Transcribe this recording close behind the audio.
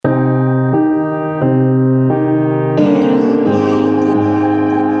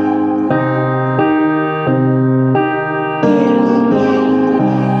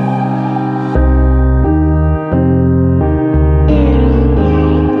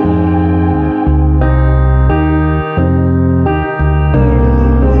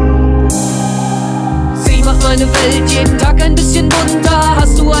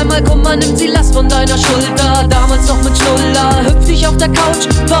deiner Schulter, damals noch mit Schnuller. Hüpf ich auf der Couch,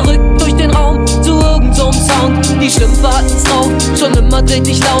 verrückt durch den Raum, zu irgend so'm Sound. Die Schlümpfe hatten's drauf, schon immer dreht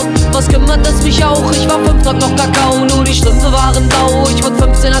dich laut. Was kümmert es mich auch, ich war 5 Tage noch Kakao. Nur die Schlümpfe waren blau, ich wurde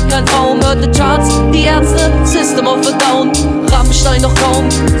 15, hat kein Traum. Hörte Charts, die Ärzte, System of a Down, Rammstein noch kaum.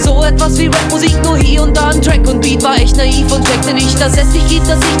 So etwas wie Rapmusik, nur hier und da ein Track und Beat. War echt naiv und checkte nicht, dass es dich gibt,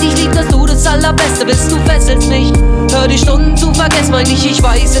 dass ich dich lieb, dass du das Allerbeste bist, du fesselst mich. Hör die Stunden zu, vergess mein Ich, ich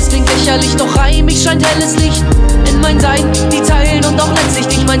weiß, es klingt lächerlich, doch heimisch scheint helles Licht in mein Sein, die Zeilen und auch letztlich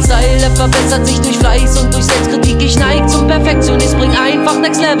dich. Mein Style, er verbessert sich durch Fleiß und durch Selbstkritik. Ich neig zum Perfektionist, bring einfach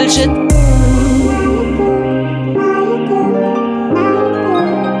Next Level Shit.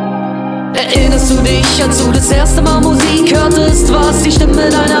 Erinnerst du dich, als du das erste Mal Musik hörtest? War's die Stimme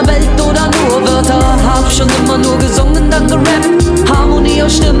deiner Welt oder nur Wörter? Hab schon immer nur gesungen, dann gerappt. Harmonie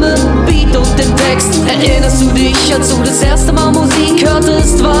aus Stimme, Beat und dem Text. Erinnerst du dich, als du das erste Mal Musik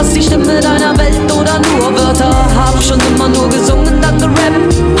hörtest? War's die Stimme deiner Welt oder nur Wörter? Hab schon immer nur gesungen, dann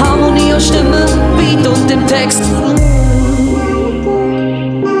gerappt. Harmonie aus Stimme, Beat und dem Text.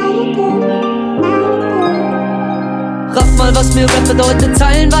 Raff mal, was mir Rap bedeutet,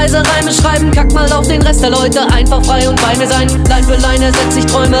 zeilenweise Reime schreiben. Kack mal auf den Rest der Leute, einfach frei und bei mir sein. Line für Line ersetzt sich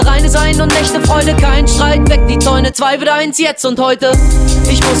Träume, reine sein und echte Freude. Kein Streit, weg die Zäune, 2 wieder 1, jetzt und heute.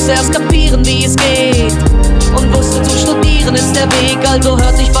 Ich musste erst kapieren, wie es geht und wusste, zu studieren ist der Weg. Also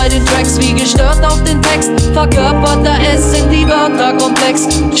hört ich bei den Tracks wie gestört auf den Text. Verkörperte es in die Wörter komplex.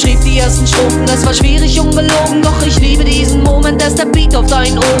 Schrieb die ersten Strophen, es war schwierig, ungelogen. Doch ich liebe diesen Moment, es der Beat auf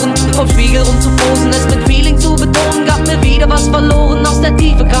deinen Ohren. Vom Spiegel rum zu posen, es mit Feeling zu betonen. Gab mir wieder was verloren, aus der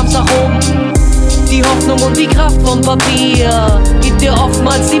Tiefe kam's nach oben. Die Hoffnung und die Kraft vom Papier gibt dir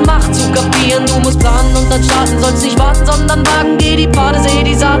oftmals die Macht zu kapieren. Du musst planen und dann starten, sollst nicht warten, sondern wagen. Geh die Pfade, seh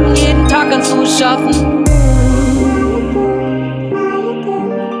die Saaten, jeden Tag kannst du es schaffen.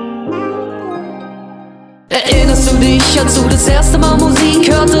 Erinnerst du dich, als du das erste Mal Musik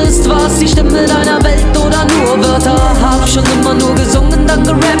hörtest? War's die Stimme deiner Welt oder nur Wörter? Hab schon immer nur gesungen, dann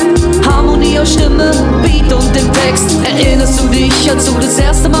gerappt. Harmonie aus Stimme, Beat und dem Text. Erinnerst du dich, als du das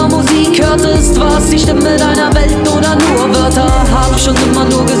erste Mal Musik hörtest? War's die Stimme deiner Welt oder nur Wörter? Hab schon immer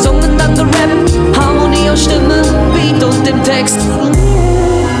nur